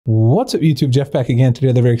What's up YouTube, Jeff back again. Today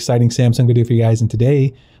another very exciting Samsung video for you guys, and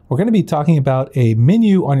today we're going to be talking about a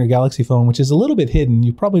menu on your Galaxy phone which is a little bit hidden.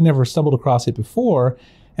 You probably never stumbled across it before,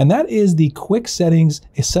 and that is the quick settings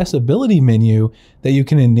accessibility menu that you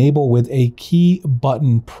can enable with a key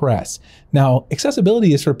button press. Now,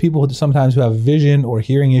 accessibility is for people who sometimes have vision or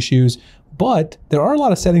hearing issues, but there are a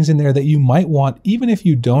lot of settings in there that you might want even if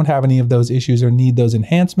you don't have any of those issues or need those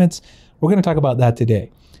enhancements. We're going to talk about that today.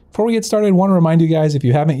 Before we get started, I want to remind you guys, if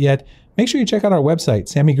you haven't yet, make sure you check out our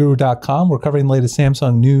website, sammyguru.com. We're covering the latest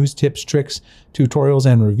Samsung news, tips, tricks, tutorials,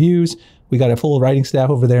 and reviews. We got a full writing staff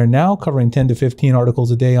over there now, covering 10 to 15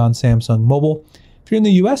 articles a day on Samsung Mobile. If you're in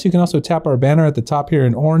the US, you can also tap our banner at the top here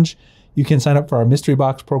in orange. You can sign up for our mystery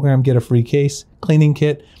box program, get a free case, cleaning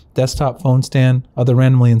kit, desktop phone stand, other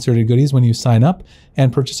randomly inserted goodies when you sign up,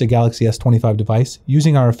 and purchase a Galaxy S25 device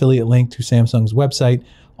using our affiliate link to Samsung's website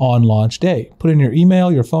on launch day. Put in your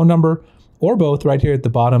email, your phone number, or both right here at the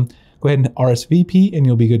bottom. Go ahead and RSVP and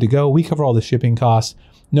you'll be good to go. We cover all the shipping costs,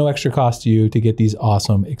 no extra cost to you to get these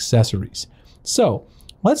awesome accessories. So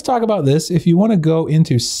let's talk about this. If you want to go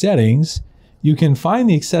into settings, you can find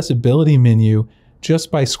the accessibility menu just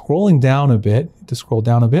by scrolling down a bit. To scroll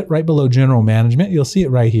down a bit, right below general management, you'll see it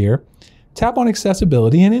right here. Tap on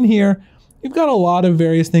accessibility, and in here, you've got a lot of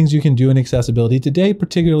various things you can do in accessibility. Today,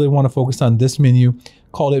 particularly want to focus on this menu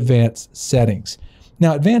called Advanced Settings.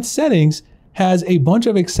 Now, Advanced Settings has a bunch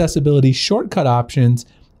of accessibility shortcut options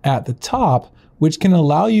at the top, which can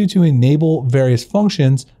allow you to enable various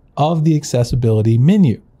functions of the accessibility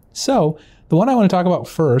menu. So the one I want to talk about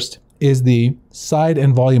first is the side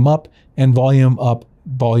and volume up,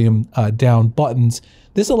 volume down buttons.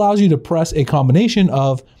 This allows you to press a combination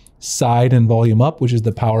of side and volume up, which is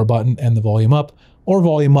the power button and the volume up, or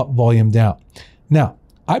volume up, volume down. Now,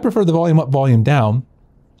 I prefer the volume up, volume down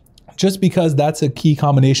just because that's a key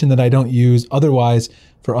combination that I don't use otherwise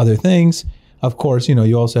for other things. Of course,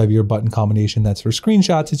 you also have your button combination that's for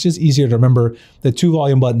screenshots. It's just easier to remember the two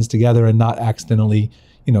volume buttons together and not accidentally,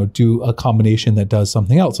 do a combination that does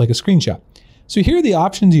something else like a screenshot. So here are the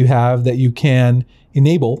options you have that you can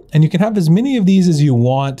enable, and you can have as many of these as you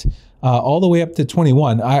want, all the way up to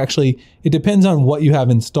 21. It depends on what you have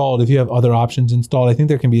installed. If you have other options installed, I think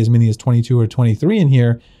there can be as many as 22 or 23 in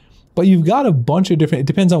here, but you've got a bunch of different, it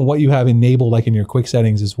depends on what you have enabled, like in your quick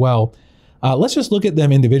settings as well. Let's just look at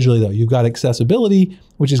them individually though. You've got accessibility,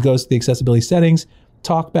 which goes to the accessibility settings,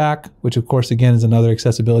 talkback, which of course again is another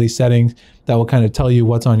accessibility setting that will kind of tell you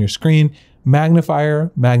what's on your screen, magnifier,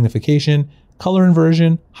 magnification, color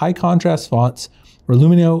inversion, high contrast fonts,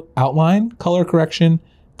 Relumino outline, color correction,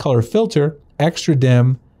 color filter, extra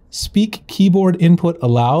dim, speak keyboard input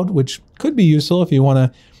aloud, which could be useful if you want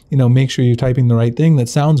to, make sure you're typing the right thing that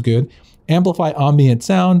sounds good, amplify ambient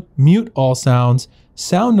sound, mute all sounds,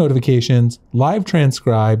 sound notifications, live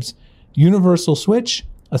transcribes, universal switch,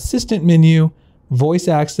 assistant menu, voice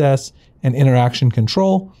access, and interaction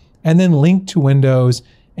control, and then link to Windows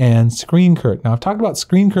and screen curtain. Now, I've talked about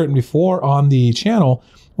screen curtain before on the channel.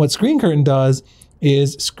 What screen curtain does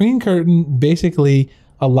is screen curtain basically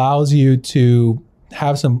allows you to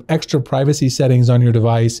have some extra privacy settings on your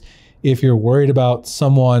device if you're worried about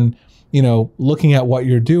someone, looking at what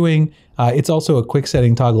you're doing. It's also a quick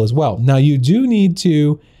setting toggle as well. Now, you do need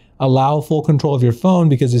to allow full control of your phone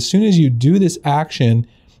because as soon as you do this action,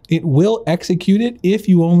 it will execute it if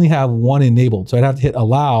you only have one enabled. So I'd have to hit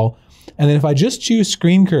allow. And then if I just choose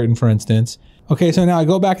screen curtain, for instance, okay, so now I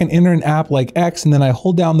go back and enter an app like X, and then I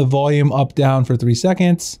hold down the volume up, down for 3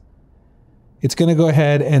 seconds. It's going to go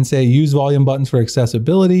ahead and say use volume buttons for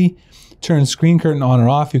accessibility, turn screen curtain on or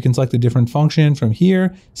off. You can select a different function from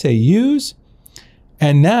here, say use.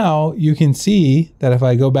 And now you can see that if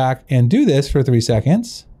I go back and do this for 3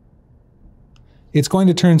 seconds, it's going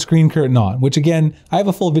to turn screen curtain on, which again, I have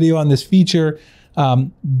a full video on this feature.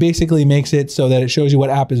 Basically makes it so that it shows you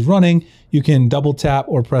what app is running. You can double tap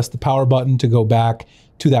or press the power button to go back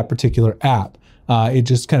to that particular app. It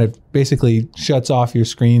just kind of basically shuts off your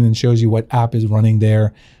screen and shows you what app is running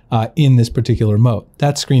there in this particular mode.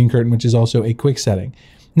 That's screen curtain, which is also a quick setting.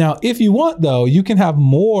 Now, if you want though, you can have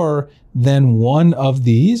more than one of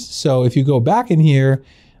these. So if you go back in here,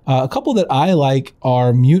 a couple that I like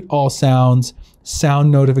are mute all sounds,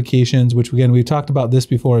 sound notifications, which again, we've talked about this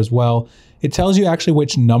before as well. It tells you actually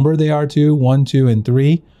which number they are to, 1, 2, and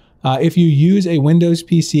 3. If you use a Windows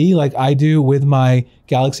PC like I do with my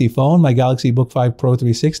Galaxy phone, my Galaxy Book 5 Pro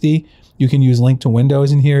 360, you can use link to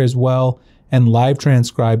Windows in here as well. And live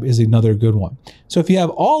transcribe is another good one. So if you have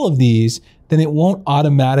all of these, then it won't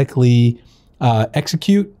automatically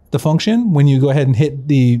execute the function when you go ahead and hit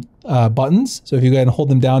the buttons. So if you go ahead and hold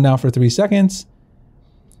them down now for 3 seconds,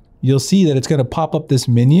 you'll see that it's going to pop up this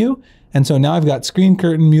menu. And so now I've got screen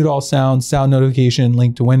curtain, mute all sounds, sound notification,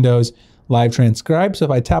 link to Windows, live transcribe. So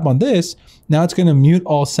if I tap on this, now it's going to mute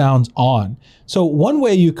all sounds on. So one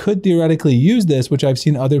way you could theoretically use this, which I've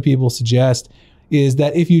seen other people suggest, is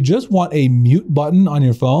that if you just want a mute button on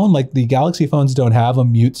your phone, like the Galaxy phones don't have a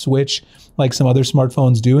mute switch like some other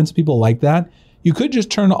smartphones do, and some people like that, you could just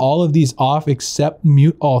turn all of these off except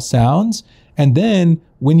mute all sounds. And then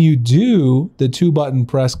when you do the 2-button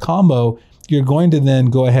press combo, you're going to then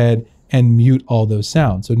go ahead and mute all those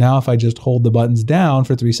sounds. So now if I just hold the buttons down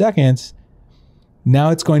for 3 seconds, now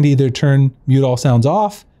it's going to either turn mute all sounds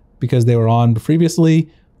off because they were on previously,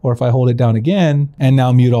 or if I hold it down again, and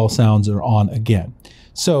now mute all sounds are on again.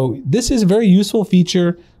 So this is a very useful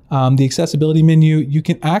feature. The accessibility menu, you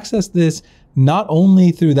can access this not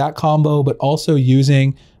only through that combo, but also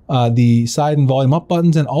using the side and volume up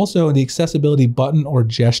buttons, and also the accessibility button or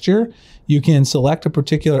gesture. You can select a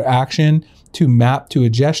particular action to map to a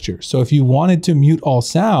gesture. So if you wanted to mute all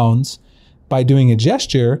sounds by doing a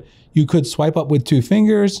gesture, you could swipe up with 2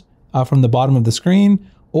 fingers from the bottom of the screen,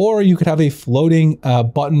 or you could have a floating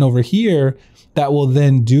button over here that will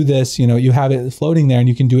then do this. You know, you have it floating there and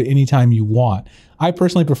you can do it anytime you want. I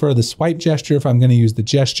personally prefer the swipe gesture if I'm going to use the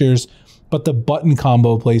gestures, but the button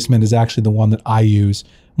combo placement is actually the one that I use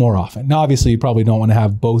more often. Now, obviously, you probably don't want to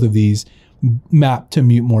have both of these mapped to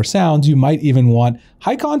mute more sounds. You might even want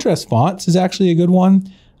high contrast fonts is actually a good one.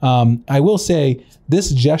 I will say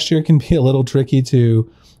this gesture can be a little tricky to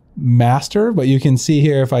master, but you can see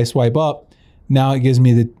here if I swipe up, now it gives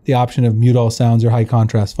me the option of mute all sounds or high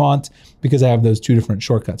contrast fonts because I have those 2 different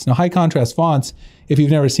shortcuts. Now, high contrast fonts, if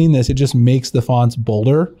you've never seen this, it just makes the fonts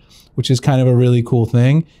bolder, which is kind of a really cool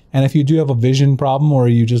thing. And if you do have a vision problem or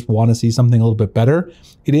you just want to see something a little bit better,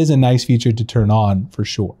 it is a nice feature to turn on for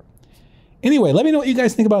sure. Anyway, let me know what you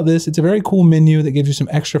guys think about this. It's a very cool menu that gives you some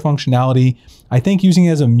extra functionality. I think using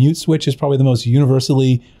it as a mute switch is probably the most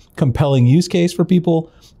universally compelling use case for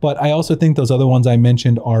people, but I also think those other ones I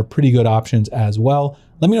mentioned are pretty good options as well.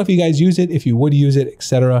 Let me know if you guys use it, if you would use it,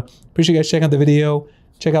 etc. Appreciate you guys checking out the video.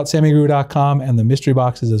 Check out SamyGuru.com and the mystery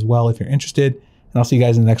boxes as well if you're interested, and I'll see you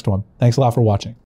guys in the next one. Thanks a lot for watching.